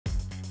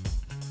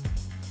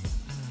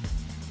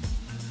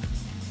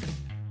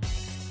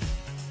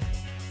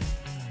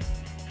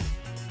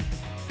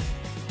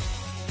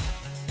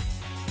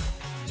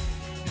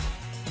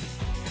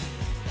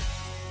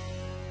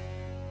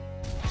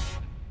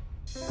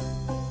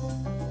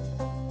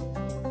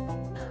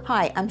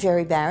Hi, I'm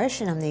Jerry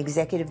Barish, and I'm the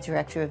Executive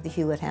Director of the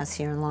Hewlett House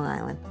here in Long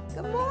Island.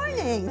 Good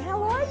morning,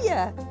 how are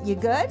you? You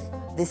good?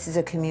 This is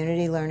a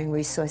community learning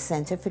resource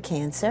center for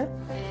cancer.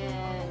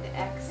 And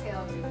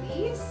exhale,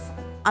 release.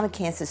 I'm a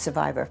cancer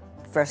survivor,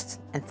 first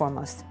and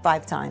foremost,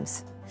 5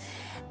 times.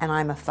 And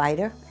I'm a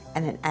fighter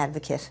and an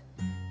advocate.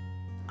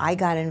 I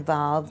got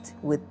involved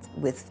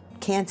with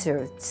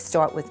cancer,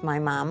 start with my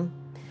mom,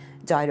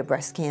 died of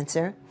breast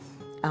cancer,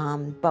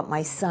 but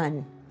my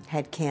son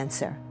had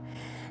cancer.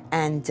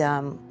 And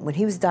when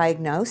he was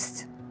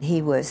diagnosed,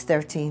 he was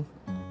 13.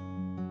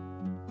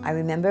 I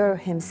remember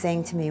him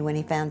saying to me when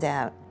he found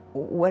out,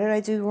 "What did I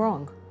do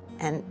wrong?"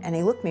 And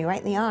he looked me right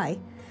in the eye.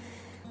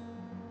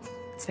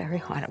 It's very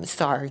hard, I'm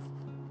sorry.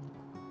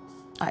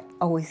 I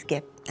always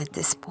get at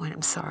this point,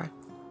 I'm sorry.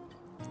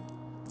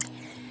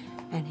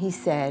 And he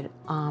said,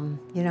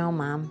 you know,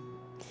 Mom,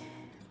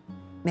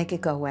 make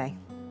it go away.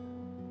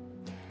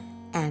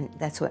 And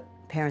that's what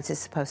parents are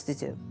supposed to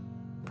do.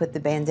 Put the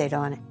Band-Aid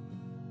on it,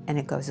 and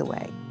it goes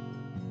away.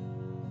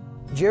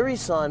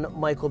 Jerry's son,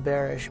 Michael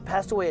Barish,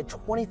 passed away at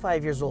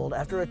 25 years old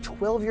after a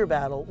 12-year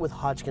battle with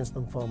Hodgkin's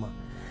lymphoma.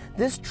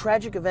 This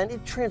tragic event,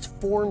 it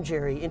transformed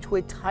Jerry into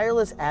a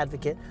tireless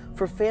advocate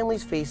for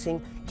families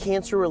facing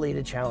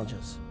cancer-related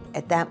challenges.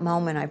 At that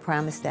moment, I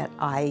promised that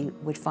I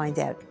would find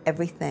out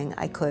everything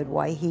I could,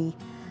 why he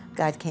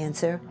got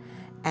cancer,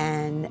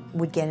 and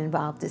would get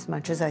involved as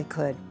much as I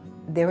could.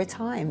 There are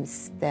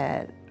times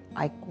that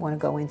I want to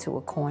go into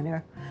a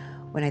corner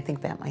when I think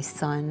about my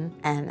son,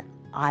 and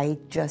I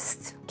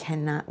just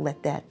cannot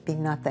let that be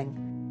nothing.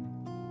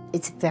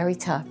 It's very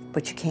tough,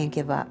 but you can't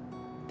give up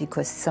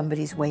because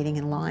somebody's waiting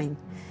in line.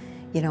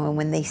 You know, and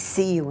when they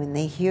see you and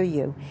they hear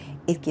you,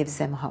 it gives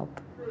them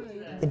hope.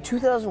 In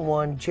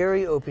 2001,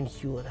 Jerry opened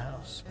Hewlett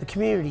House, a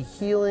community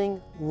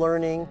healing,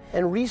 learning,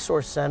 and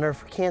resource center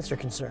for cancer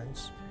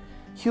concerns.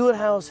 Hewlett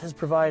House has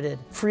provided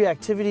free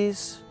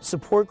activities,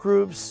 support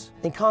groups,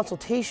 and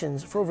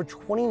consultations for over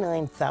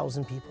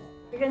 29,000 people.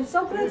 Again,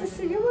 so glad to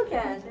see you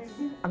again.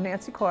 I'm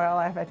Nancy Coyle.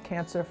 I've had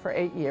cancer for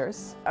 8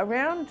 years.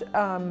 Around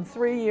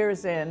 3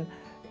 years in,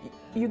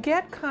 you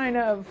get kind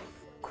of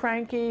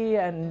cranky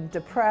and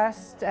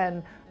depressed,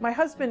 and my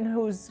husband,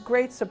 who's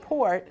great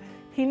support,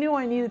 he knew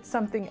I needed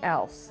something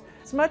else.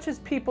 As much as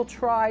people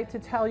try to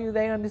tell you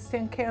they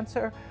understand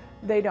cancer,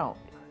 they don't.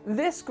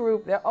 This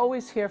group, they're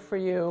always here for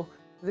you.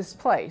 This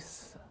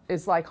place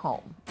is like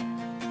home.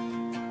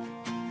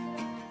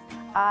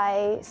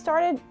 I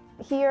started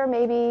here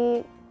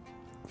maybe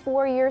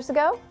 4 years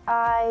ago.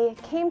 I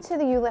came to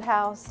the Hewlett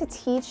House to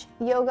teach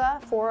yoga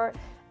for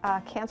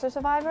cancer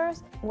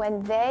survivors.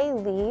 When they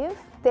leave,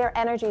 their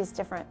energy is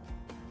different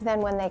than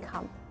when they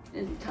come.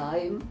 In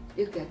time,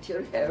 you get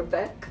your hair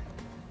back,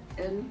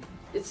 and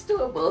it's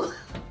doable.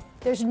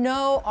 There's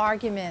no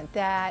argument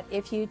that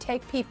if you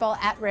take people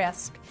at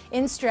risk,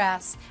 in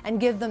stress, and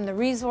give them the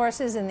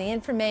resources and the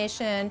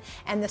information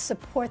and the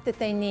support that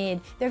they need,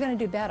 they're going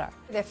to do better.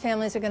 Their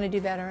families are going to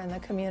do better, and the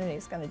community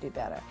is going to do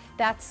better.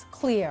 That's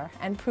clear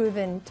and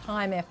proven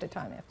time after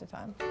time after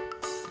time.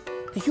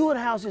 The Hewlett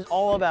House is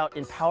all about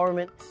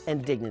empowerment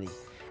and dignity,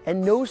 and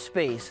no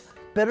space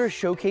better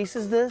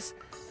showcases this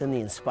than the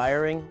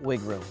inspiring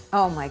Wig Room.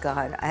 Oh my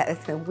God,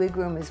 the Wig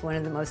Room is one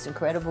of the most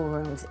incredible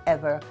rooms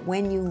ever.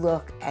 When you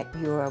look at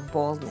your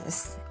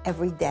baldness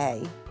every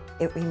day,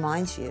 it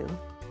reminds you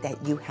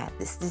that you have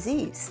this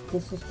disease.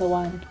 This is the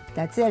one.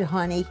 That's it,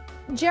 honey.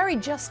 Jerry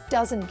just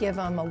doesn't give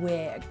them a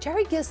wig.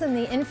 Jerry gives them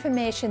the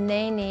information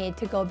they need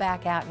to go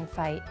back out and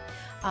fight.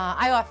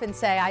 I often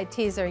say, I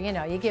tease her, you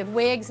know, you give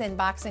wigs and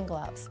boxing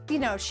gloves. You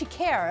know, she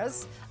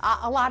cares.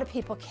 A lot of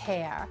people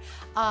care,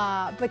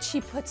 but she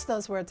puts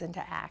those words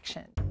into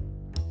action.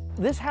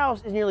 This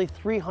house is nearly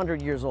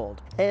 300 years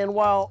old, and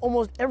while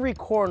almost every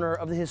corner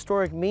of the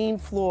historic main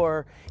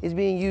floor is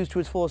being used to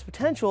its fullest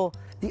potential,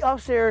 the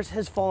upstairs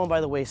has fallen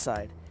by the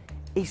wayside.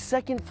 A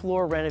second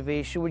floor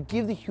renovation would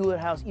give the Hewlett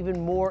House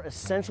even more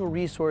essential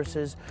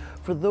resources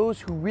for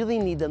those who really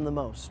need them the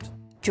most.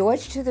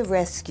 George to the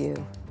rescue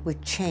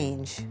would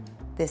change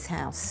this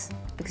house,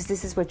 because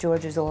this is what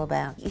George is all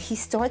about. He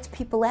starts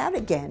people out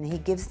again. He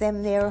gives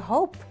them their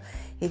hope.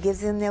 He gives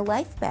them their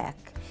life back.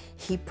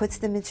 He puts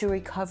them into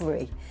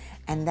recovery,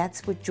 and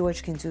that's what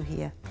George can do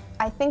here.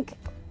 I think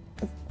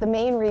the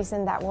main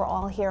reason that we're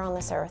all here on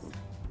this earth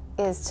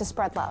is to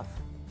spread love.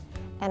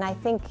 And I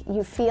think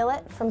you feel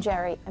it from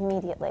Jerry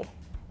immediately.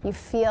 You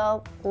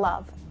feel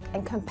love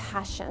and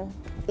compassion.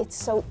 It's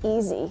so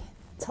easy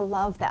to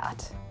love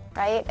that,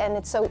 right? And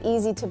it's so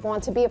easy to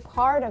want to be a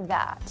part of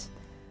that.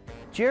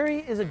 Jerry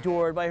is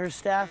adored by her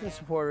staff and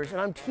supporters,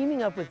 and I'm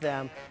teaming up with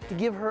them to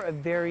give her a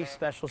very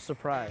special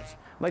surprise.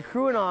 My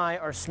crew and I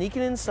are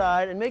sneaking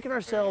inside and making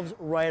ourselves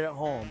right at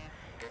home.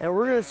 And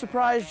we're going to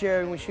surprise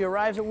Jerry when she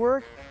arrives at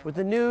work with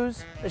the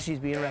news that she's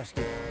being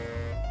rescued.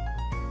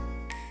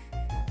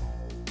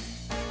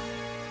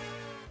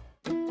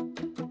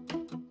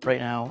 Right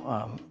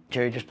now,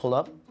 Jerry just pulled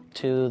up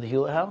to the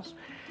Hewlett House,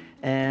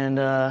 and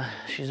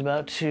she's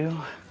about to,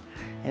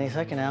 any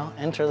second now,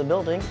 enter the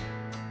building.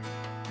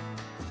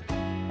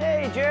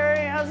 Hey,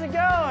 Jerry, how's it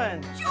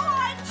going?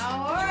 George!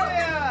 How are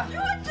ya?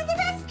 George to the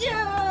rescue!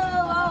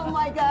 Oh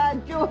my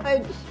God,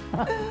 George.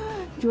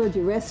 George,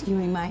 you're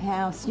rescuing my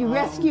house. You're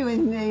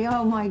rescuing me.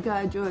 Oh my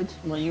God, George.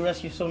 Well, you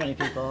rescue so many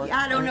people.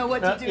 I don't know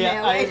what to do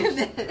now. Wait a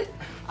minute.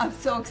 I'm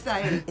so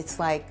excited. It's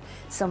like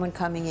someone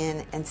coming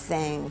in and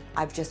saying,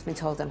 I've just been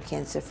told I'm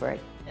cancer-free.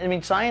 I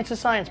mean, science is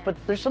science, but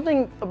there's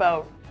something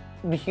about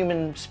the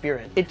human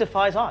spirit. It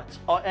defies odds.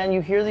 And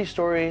you hear these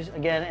stories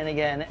again and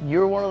again.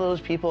 You're one of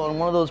those people in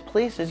one of those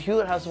places.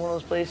 Hewlett House is one of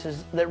those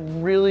places that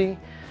really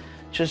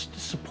just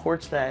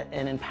supports that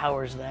and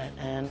empowers that.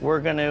 And we're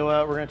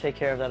gonna take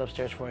care of that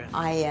upstairs for you.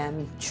 I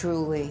am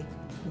truly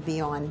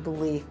beyond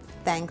belief,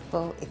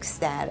 thankful,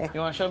 ecstatic.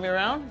 You wanna show me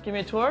around? Give me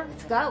a tour?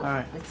 Let's go. All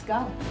right. Let's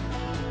go.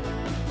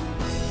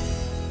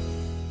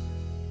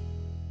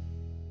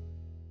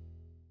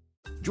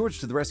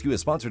 George to the Rescue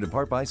is sponsored in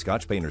part by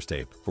Scotch Painter's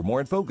Tape. For more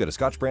info, go to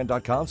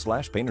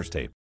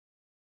scotchbrand.com/painterstape.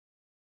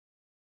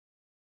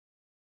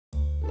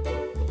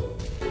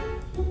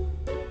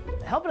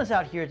 Helping us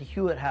out here at the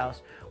Hewlett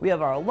House, we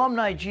have our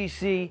alumni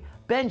GC,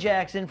 Ben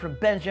Jackson from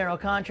Ben's General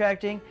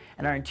Contracting,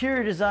 and our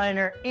interior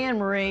designer, Anne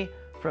Marie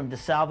from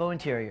DeSalvo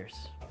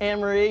Interiors.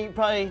 Anne Marie, you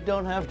probably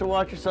don't have to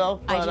watch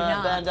yourself, but I do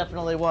not. Ben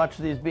definitely watch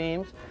these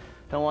beams.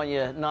 Don't want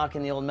you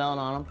knocking the old melon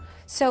on them.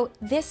 So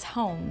this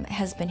home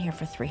has been here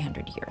for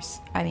 300 years.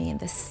 I mean,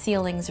 the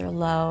ceilings are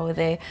low,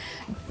 the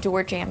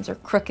door jambs are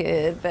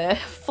crooked, the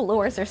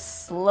floors are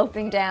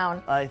sloping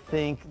down. I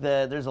think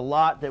that there's a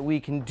lot that we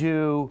can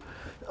do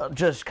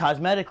just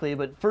cosmetically,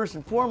 but first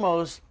and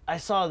foremost, I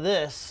saw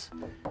this.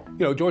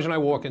 You know, George and I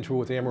walking through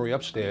with Anne Marie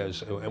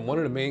upstairs, and one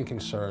of the main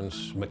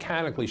concerns,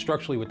 mechanically,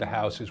 structurally with the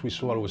house, is we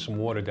saw there was some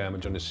water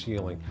damage on the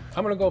ceiling.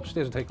 I'm gonna go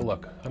upstairs and take a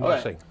look. I'm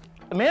gonna see.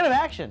 A man of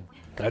action.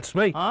 That's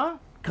me. Huh?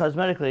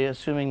 Cosmetically,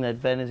 assuming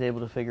that Ben is able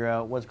to figure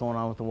out what's going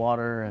on with the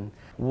water, and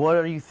what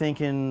are you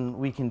thinking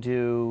we can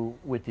do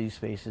with these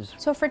spaces?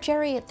 So for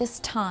Jerry at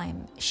this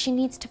time, she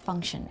needs to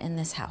function in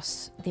this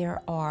house.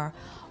 There are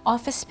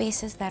office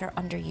spaces that are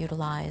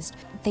underutilized.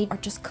 They are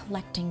just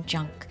collecting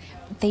junk.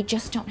 They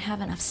just don't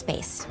have enough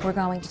space. We're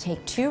going to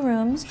take 2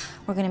 rooms.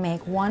 We're going to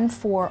make one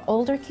for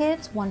older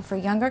kids, one for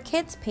younger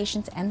kids,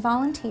 patients and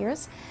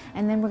volunteers,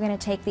 and then we're going to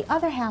take the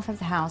other half of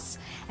the house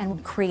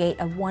and create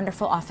a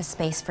wonderful office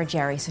space for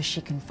Jerry so she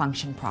can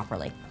function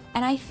properly.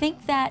 And I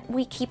think that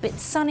we keep it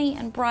sunny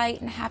and bright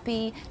and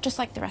happy, just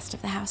like the rest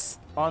of the house.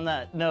 On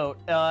that note,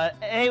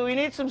 hey, we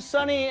need some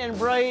sunny and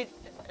bright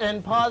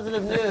and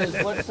positive news.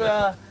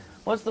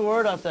 What's the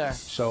word up there?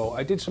 So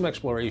I did some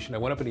exploration. I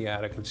went up in the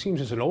attic. It seems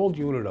there's an old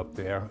unit up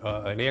there,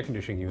 an air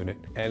conditioning unit,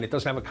 and it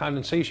doesn't have a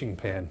condensation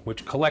pan,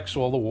 which collects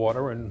all the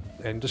water and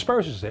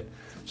disperses it.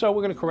 So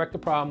we're going to correct the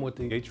problem with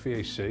the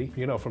HVAC.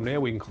 You know, from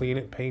there we can clean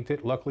it, paint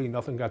it. Luckily,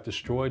 nothing got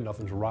destroyed,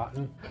 nothing's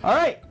rotten. All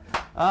right,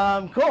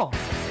 cool.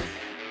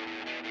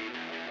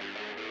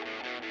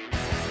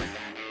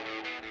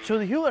 So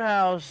the Hewlett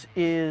House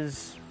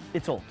it's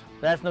old.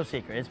 That's no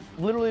secret. It's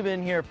literally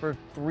been here for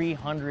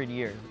 300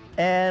 years.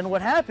 And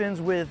what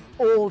happens with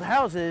old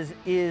houses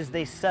is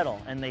they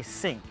settle and they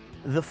sink.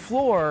 The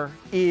floor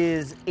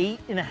is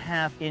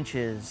 8.5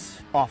 inches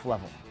off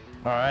level.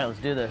 All right, let's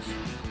do this.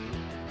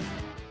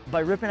 By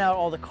ripping out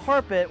all the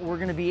carpet, we're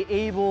gonna be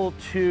able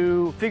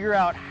to figure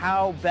out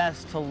how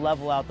best to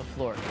level out the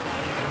floor.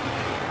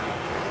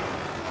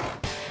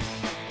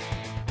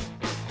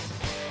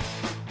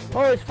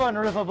 Always fun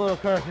to rip up a little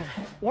carpet.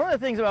 One of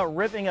the things about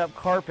ripping up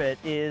carpet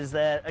is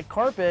that a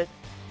carpet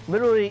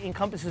literally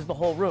encompasses the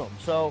whole room.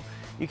 So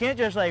you can't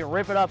just like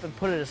rip it up and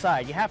put it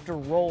aside. You have to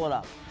roll it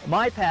up.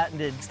 My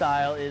patented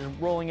style is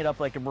rolling it up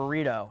like a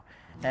burrito.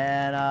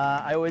 And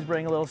I always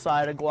bring a little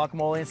side of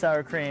guacamole and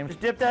sour cream. Just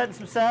dip that in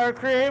some sour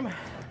cream, a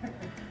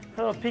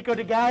little pico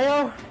de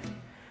gallo.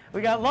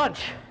 We got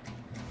lunch.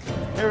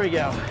 There we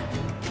go.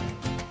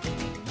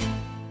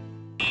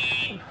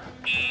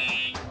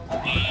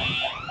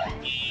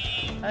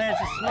 I think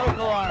it's a smoke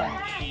alarm.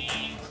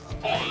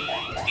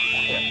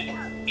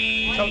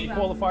 So you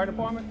call the fire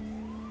department?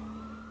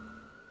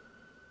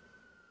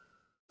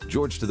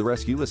 George to the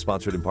Rescue is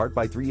sponsored in part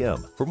by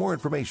 3M. For more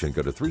information,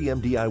 go to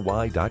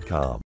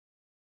 3mdiy.com.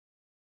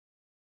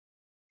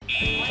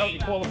 So you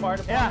call the fire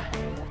department? Yeah.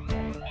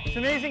 It's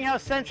amazing how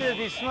sensitive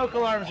these smoke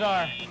alarms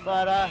are.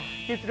 But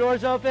keep the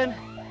doors open,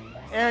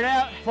 air it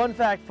out. Fun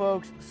fact,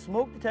 folks,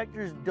 smoke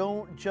detectors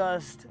don't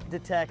just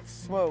detect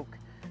smoke.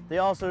 They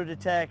also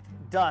detect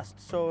dust.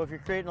 So if you're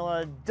creating a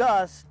lot of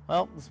dust,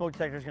 well, the smoke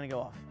detector is going to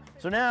go off.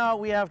 So now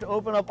we have to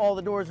open up all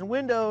the doors and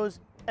windows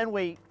and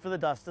wait for the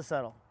dust to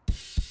settle.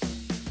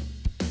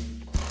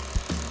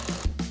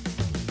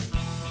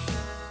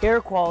 Air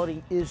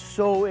quality is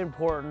so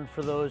important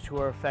for those who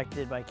are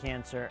affected by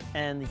cancer,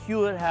 and the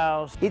Hewlett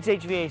House, its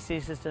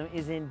HVAC system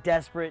is in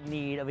desperate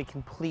need of a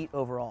complete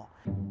overhaul.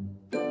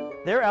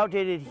 Their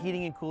outdated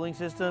heating and cooling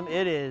system,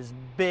 it is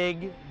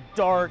big,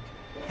 dark,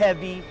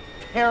 heavy,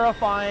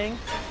 terrifying,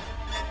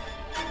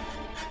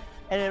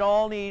 and it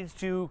all needs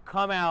to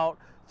come out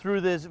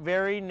through this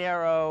very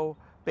narrow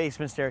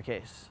basement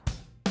staircase.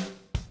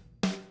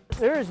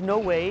 There is no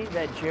way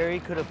that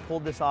Jerry could have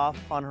pulled this off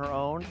on her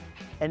own.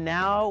 And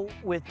now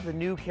with the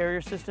new carrier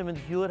system in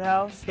the Hewlett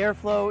House,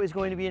 airflow is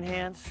going to be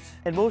enhanced.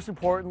 And most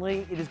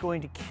importantly, it is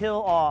going to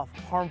kill off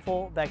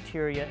harmful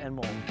bacteria and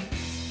mold.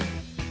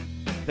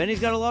 Benny's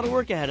got a lot of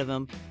work ahead of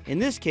him. In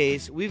this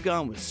case, we've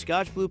gone with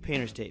Scotch Blue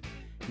Painter's Tape.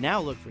 Now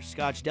look for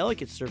Scotch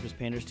Delicate Surface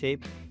Painter's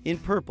Tape in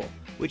purple,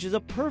 which is a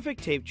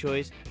perfect tape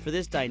choice for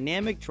this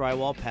dynamic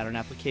drywall pattern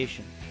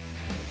application.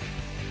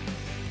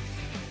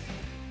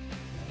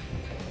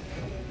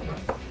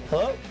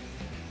 Hello?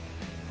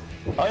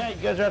 Oh yeah, you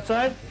guys are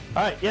outside?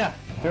 All right, yeah,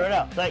 clear it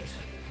out, thanks.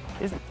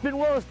 It's been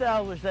well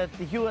established that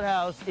the Hewlett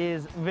House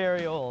is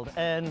very old,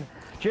 and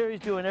Jerry's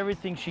doing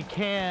everything she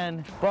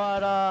can,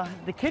 but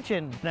the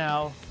kitchen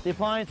now, the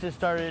appliances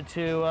started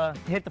to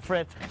hit the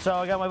fritz. So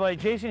I got my buddy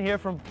Jason here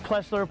from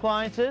Plessler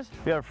Appliances.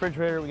 We got a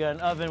refrigerator, we got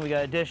an oven, we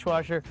got a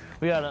dishwasher,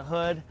 we got a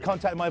hood.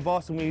 Contacted my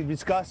boss and we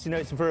discussed, you know,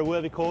 it's a very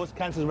worthy cause.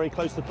 Cancer's very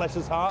close to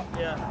Plessler's heart.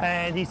 Yeah.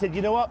 And he said,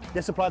 you know what,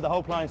 let's supply the whole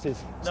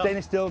appliances. No.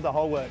 Stainless steel, the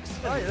whole works.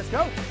 All right, let's go.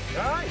 All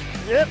right.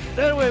 Yep,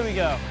 that way we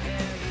go.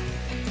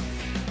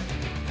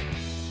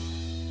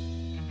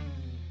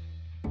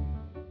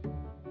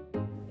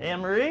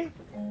 Anne-Marie?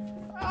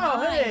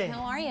 Oh, hey.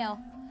 How are you?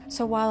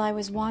 So while I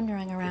was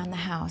wandering around the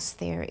house,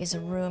 there is a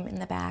room in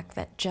the back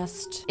that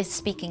just is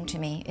speaking to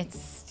me.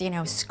 It's, you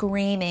know,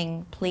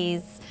 screaming,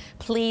 please,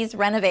 please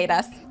renovate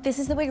us. This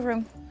is the wig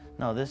room.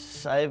 No,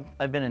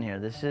 I've been in here.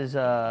 This is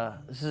a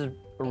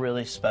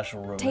really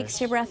special room. Takes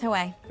your breath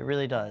away. It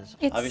really does.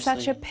 It's Obviously,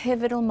 such a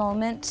pivotal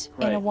moment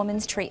in a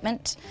woman's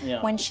treatment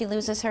when she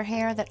loses her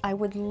hair that I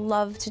would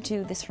love to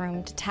do this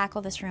room, to tackle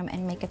this room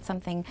and make it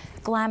something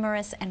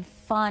glamorous and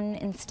fun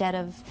instead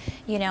of,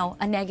 you know,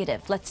 a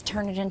negative. Let's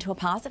turn it into a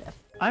positive.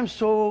 I'm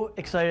so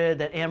excited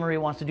that Anne-Marie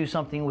wants to do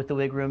something with the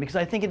wig room because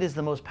I think it is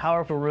the most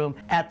powerful room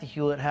at the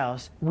Hewlett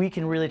House. We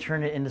can really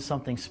turn it into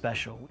something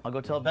special. I'll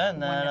go tell Ben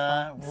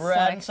that we're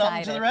adding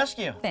something to the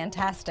rescue.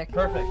 Fantastic.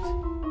 Perfect.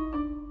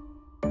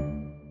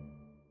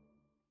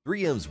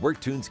 3M's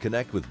WorkTunes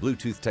Connect with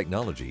Bluetooth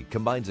technology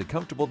combines a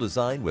comfortable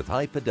design with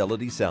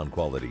high-fidelity sound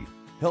quality.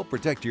 Help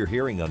protect your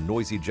hearing on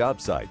noisy job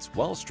sites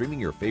while streaming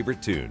your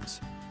favorite tunes.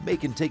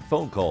 Make and take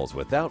phone calls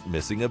without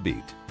missing a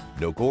beat.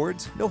 No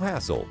cords, no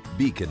hassle.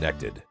 Be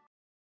connected.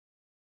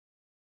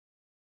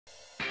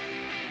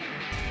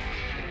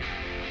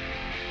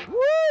 Woo!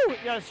 You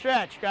gotta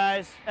stretch,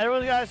 guys.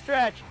 Everyone's gotta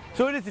stretch.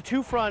 So it is a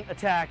two-front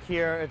attack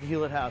here at the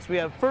Hewlett House. We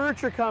have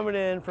furniture coming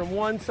in from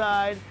one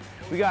side.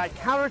 We got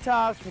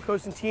countertops from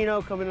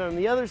Cosentino coming in on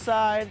the other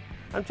side.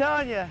 I'm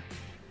telling you,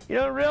 you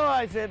don't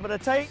realize it, but a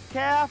tight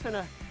calf and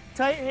a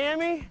tight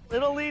hammy,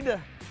 it'll lead to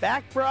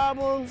back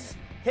problems,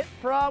 hip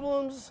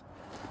problems,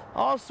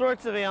 all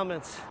sorts of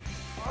ailments.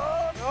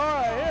 All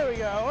right, here we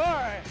go, all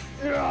right.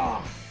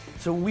 Yeah.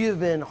 So we have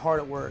been hard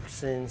at work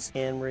since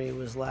Anne-Marie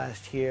was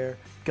last here.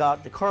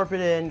 Got the carpet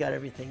in, got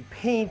everything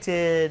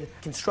painted.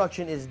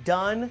 Construction is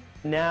done.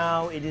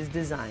 Now it is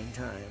design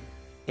time.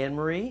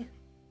 Anne-Marie,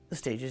 the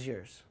stage is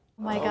yours.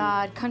 Oh my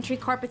God, Country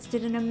Carpets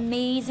did an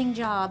amazing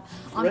job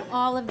on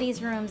all of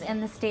these rooms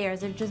and the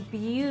stairs. They're just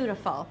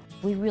beautiful.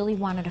 We really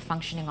wanted a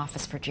functioning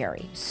office for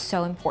Jerry.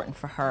 So important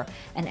for her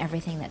and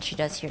everything that she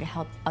does here to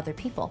help other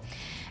people.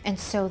 And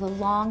so the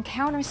long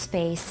counter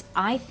space,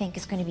 I think,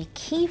 is going to be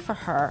key for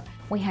her.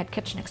 We had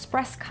Kitchen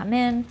Express come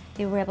in.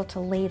 They were able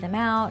to lay them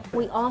out.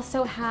 We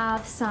also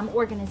have some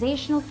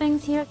organizational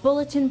things here,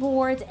 bulletin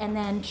boards, and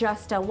then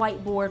just a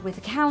whiteboard with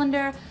a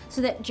calendar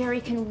so that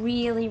Jerry can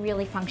really,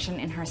 really function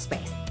in her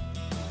space.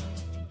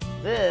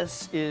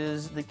 This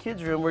is the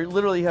kids' room where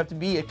literally you have to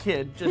be a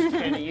kid just to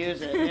kind of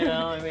use it, you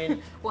know? I mean,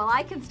 Well,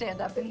 I can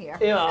stand up in here.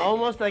 yeah,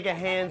 almost like a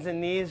hands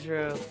and knees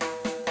room.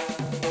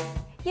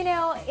 You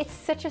know, it's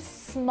such a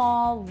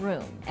small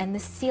room and the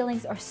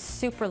ceilings are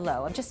super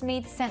low. It just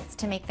made sense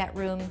to make that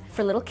room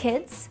for little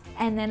kids.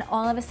 And then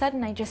all of a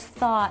sudden I just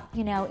thought,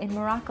 you know, in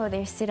Morocco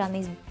they sit on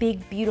these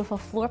big, beautiful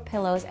floor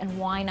pillows, and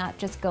why not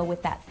just go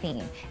with that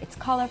theme? It's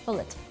colorful,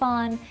 it's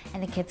fun,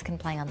 and the kids can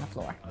play on the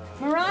floor.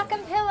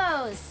 Moroccan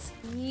pillows.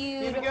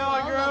 Beautiful. Keep it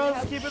going,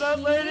 girls. Keep it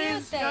up,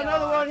 ladies. Got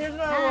another one. Here's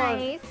another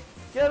one.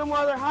 Get them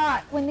while they're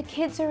hot. When the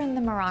kids are in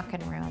the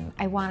Moroccan room,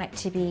 I want it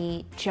to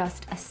be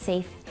just a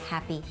safe,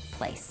 happy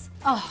place.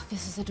 Oh,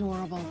 this is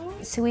adorable.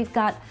 So we've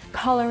got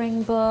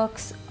coloring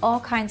books, all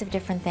kinds of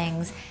different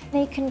things.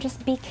 They can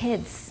just be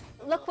kids.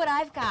 Look what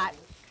I've got.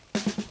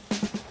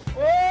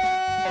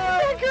 Whoa!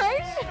 Isn't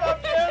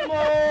that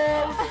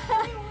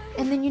great?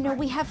 And then, you know,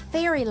 we have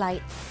fairy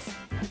lights.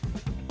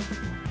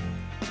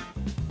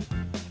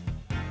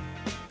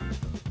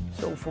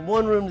 So from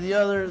one room to the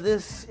other,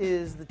 this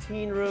is the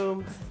teen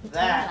room.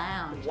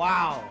 Lounge.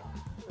 Wow.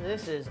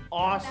 This is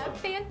awesome.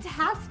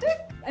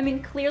 Fantastic. I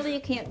mean, clearly you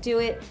can't do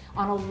it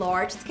on a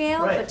large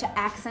scale, but to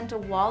accent a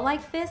wall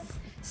like this,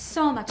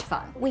 so much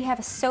fun. We have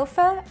a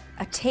sofa,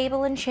 a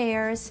table and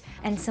chairs,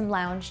 and some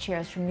lounge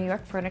chairs from New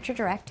York Furniture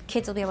Direct.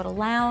 Kids will be able to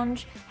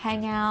lounge,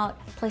 hang out,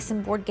 play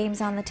some board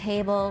games on the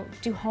table,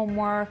 do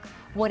homework,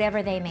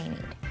 whatever they may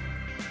need.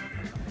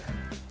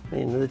 I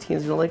mean, the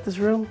teens gonna like this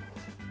room?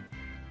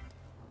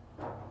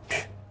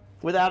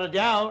 Without a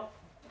doubt.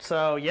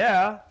 So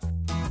yeah.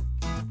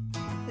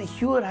 The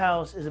Hewlett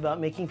House is about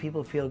making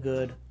people feel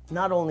good,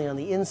 not only on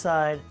the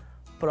inside,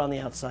 but on the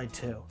outside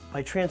too.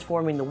 By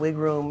transforming the wig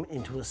room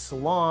into a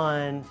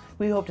salon,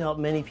 we hope to help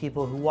many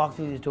people who walk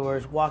through these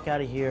doors, walk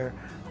out of here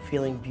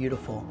feeling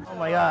beautiful. Oh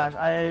my gosh,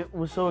 I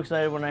was so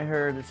excited when I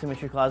heard that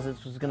Symmetry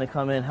Closets was gonna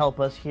come in and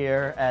help us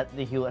here at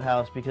the Hewlett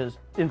House, because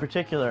in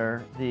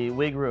particular, the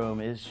wig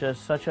room is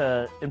just such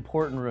an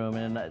important room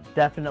and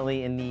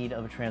definitely in need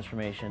of a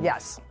transformation.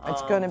 Yes,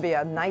 it's going to be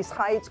a nice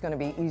height, it's going to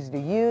be easy to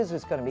use,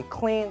 it's going to be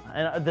clean.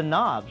 And the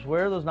knobs,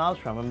 where are those knobs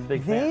from? I'm a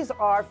big fan. These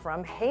are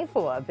from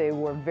Hewlett. They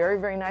were very,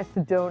 very nice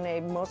to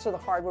donate. Most of the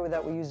hardware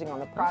that we're using on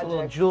the project. A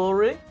little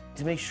jewelry.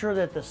 To make sure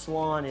that the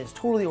salon is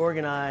totally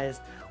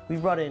organized, we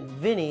brought in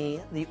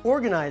Vinny, the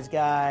organized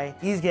guy.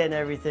 He's getting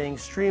everything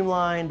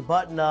streamlined,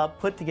 buttoned up,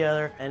 put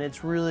together, and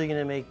it's really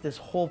gonna make this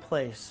whole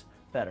place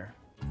better.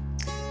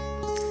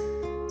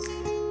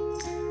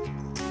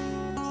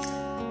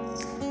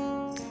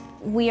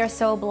 We are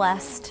so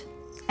blessed,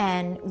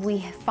 and we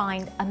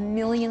find a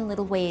million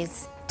little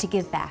ways to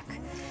give back.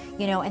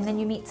 You know, and then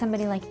you meet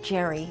somebody like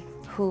Jerry,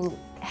 who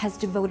has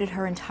devoted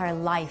her entire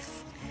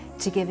life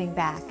to giving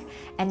back.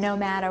 And no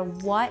matter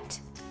what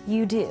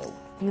you do,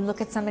 you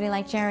look at somebody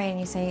like Jerry and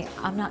you say,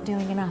 I'm not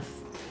doing enough.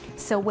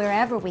 So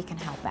wherever we can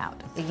help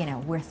out, you know,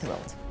 we're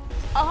thrilled.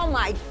 Oh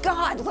my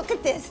God, look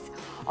at this.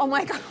 Oh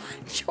my God,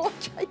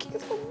 George, I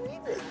can't believe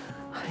it.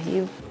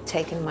 You've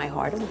taken my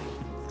heart away.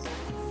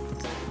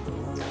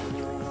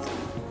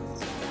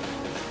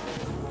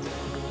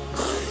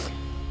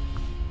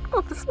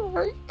 I'm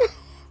sorry.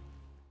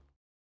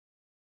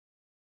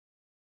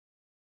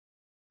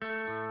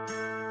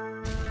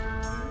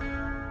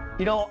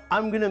 You know,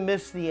 I'm gonna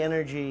miss the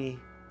energy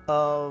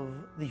of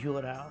the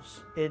Hewlett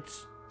House.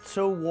 It's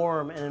so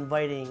warm and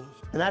inviting,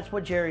 and that's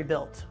what Jerry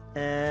built.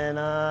 And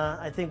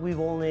I think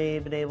we've only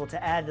been able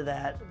to add to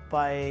that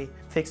by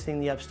fixing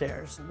the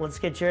upstairs. Let's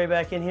get Jerry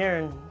back in here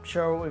and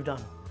show her what we've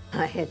done.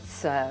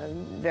 It's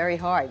very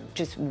hard,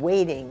 just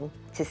waiting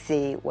to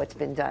see what's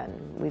been done.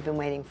 We've been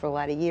waiting for a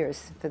lot of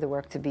years for the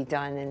work to be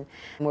done, and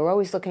we're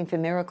always looking for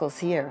miracles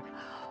here.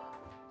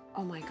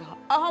 Oh my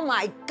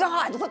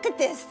God, look at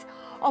this.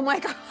 Oh my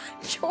God,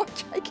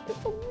 George, I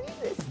can't believe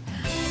this.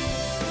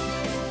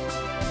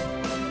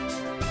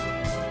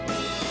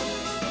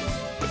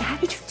 How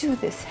did you do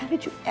this? How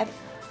did you ever?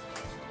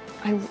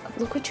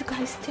 Look what you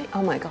guys did.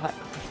 Oh my God.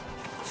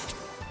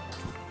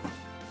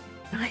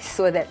 I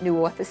saw that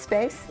new office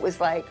space. It was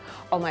like,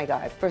 oh my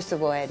God. First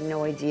of all, I had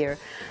no idea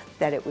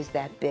that it was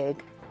that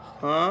big.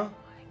 Huh? Oh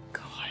my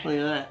God. Look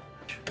at that.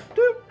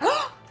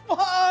 Whoa!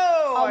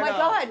 Oh my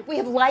God, we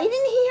have light in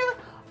here?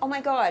 Oh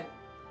my God.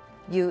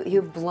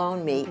 You've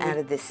blown me out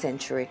of this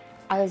century.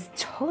 I was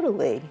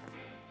totally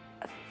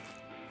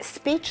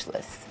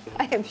speechless.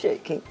 I am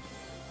shaking.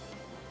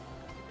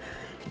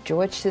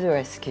 George to the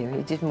rescue.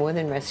 He did more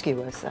than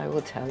rescue us, I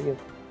will tell you.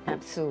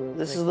 Absolutely.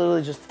 This is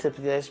literally just the tip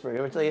of the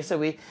iceberg. Like I said,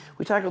 we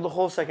tackled the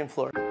whole second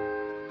floor.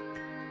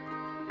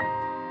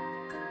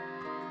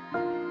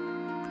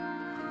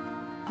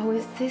 Oh,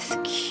 is this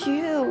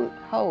cute?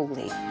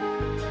 Holy.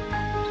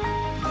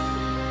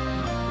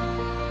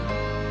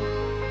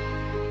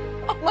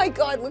 Oh my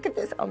God, look at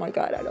this. Oh my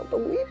God, I don't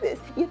believe this.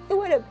 You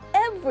thought of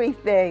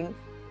everything.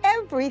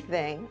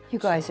 Everything. You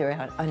guys are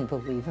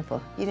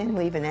unbelievable. You didn't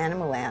leave an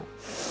animal out.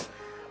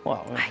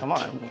 Well, I mean, come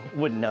on.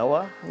 Would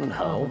Noah? No.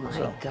 Oh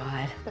my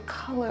God. The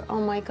color, oh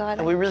my God.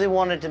 And we really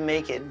wanted to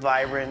make it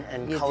vibrant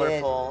and You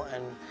colorful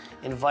and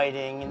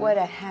inviting. What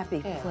a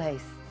happy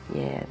place.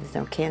 Yeah, there's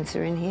no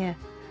cancer in here.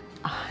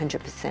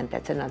 100%,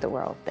 that's another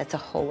world. That's a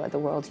whole other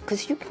world.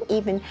 Because you can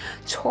even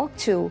talk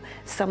to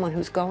someone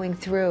who's going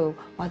through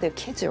while their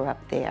kids are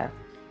up there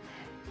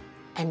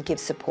and give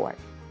support.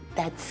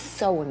 That's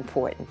so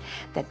important,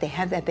 that they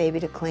have that baby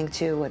to cling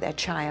to or that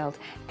child,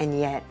 and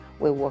yet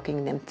we're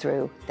walking them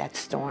through that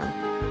storm.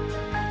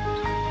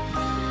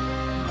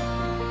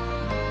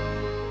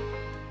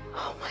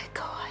 Oh my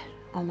God,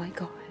 oh my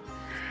God.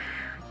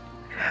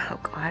 Oh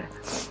God,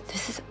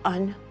 this is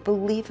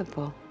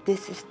unbelievable.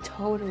 This is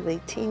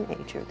totally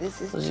teenager.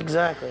 This is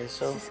exactly.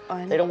 So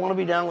they don't want to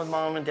be down with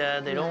mom and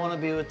dad. They don't want to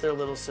be with their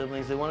little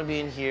siblings. They want to be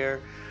in here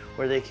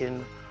where they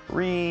can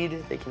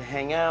read, they can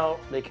hang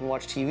out, they can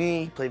watch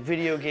TV, play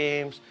video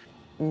games.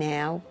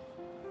 Now,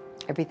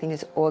 everything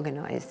is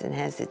organized and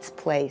has its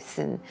place,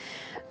 and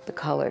the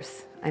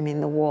colors. I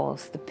mean, the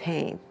walls, the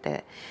paint,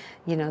 the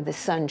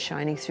sun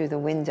shining through the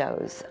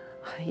windows.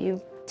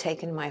 You've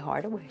taken my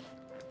heart away.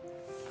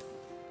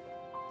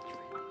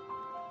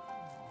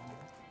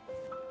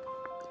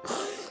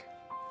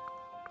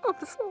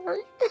 I'm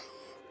sorry.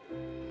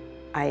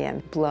 I am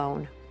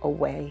blown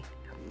away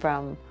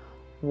from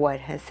what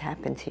has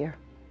happened here.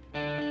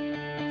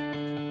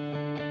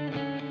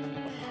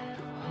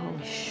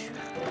 Holy shit.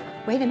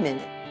 Wait a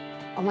minute.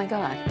 Oh my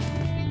God.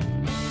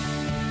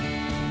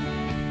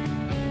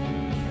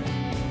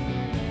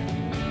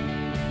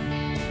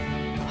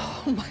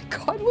 Oh my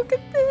God, look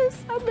at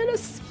this. I'm in a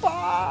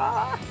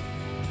spa.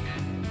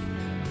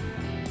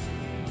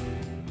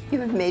 You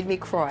have made me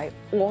cry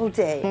all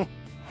day.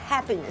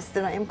 happiness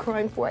that I am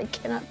crying for. I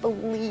cannot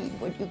believe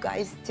what you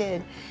guys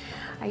did.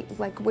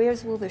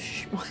 Where's all the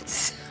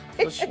schmutz?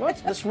 The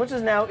schmutz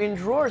is now in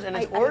drawers and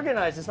it's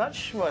organized. It's not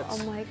schmutz.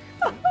 Oh my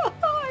God,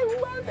 I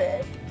love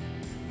it.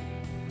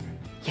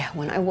 Yeah,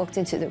 when I walked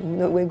into the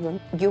wig room,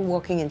 you're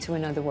walking into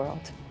another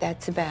world.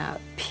 That's about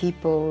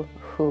people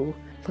who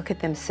look at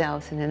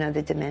themselves in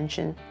another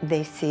dimension.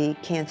 They see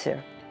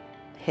cancer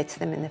hits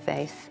them in the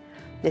face.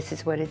 This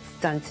is what it's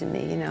done to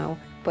me, you know.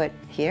 But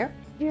here,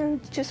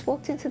 you just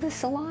walked into the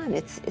salon.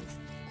 It's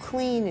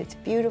clean, it's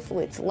beautiful,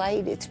 it's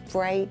light, it's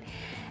bright,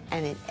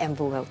 and it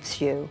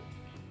envelopes you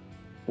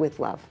with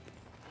love.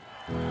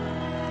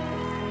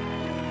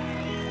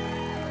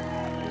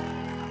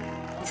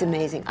 It's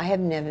amazing. I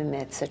have never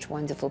met such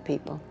wonderful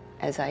people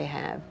as I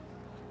have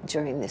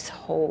during this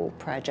whole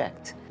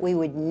project. We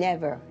would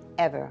never,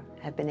 ever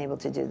have been able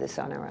to do this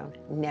on our own.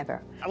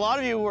 Never. A lot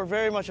of you were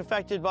very much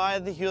affected by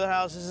the Hewlett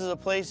House. This is a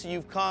place that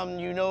you've come,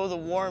 you know the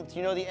warmth,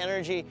 you know the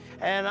energy,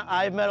 and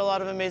I've met a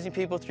lot of amazing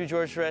people through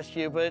George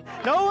Rescue, but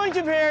no one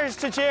compares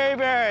to Cherry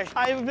Barish.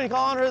 I've been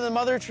calling her the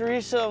Mother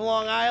Teresa of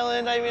Long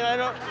Island. I mean,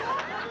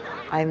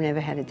 I've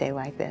never had a day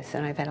like this,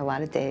 and I've had a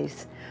lot of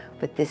days,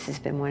 but this has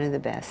been one of the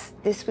best.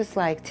 This was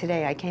like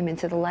today, I came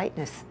into the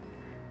lightness.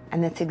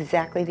 And that's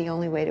exactly the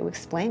only way to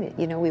explain it.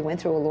 You know, we went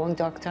through a long,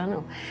 dark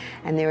tunnel,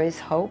 and there is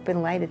hope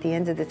and light at the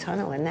end of the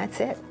tunnel, and that's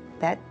it.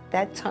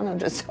 That tunnel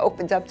just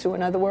opened up to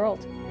another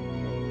world.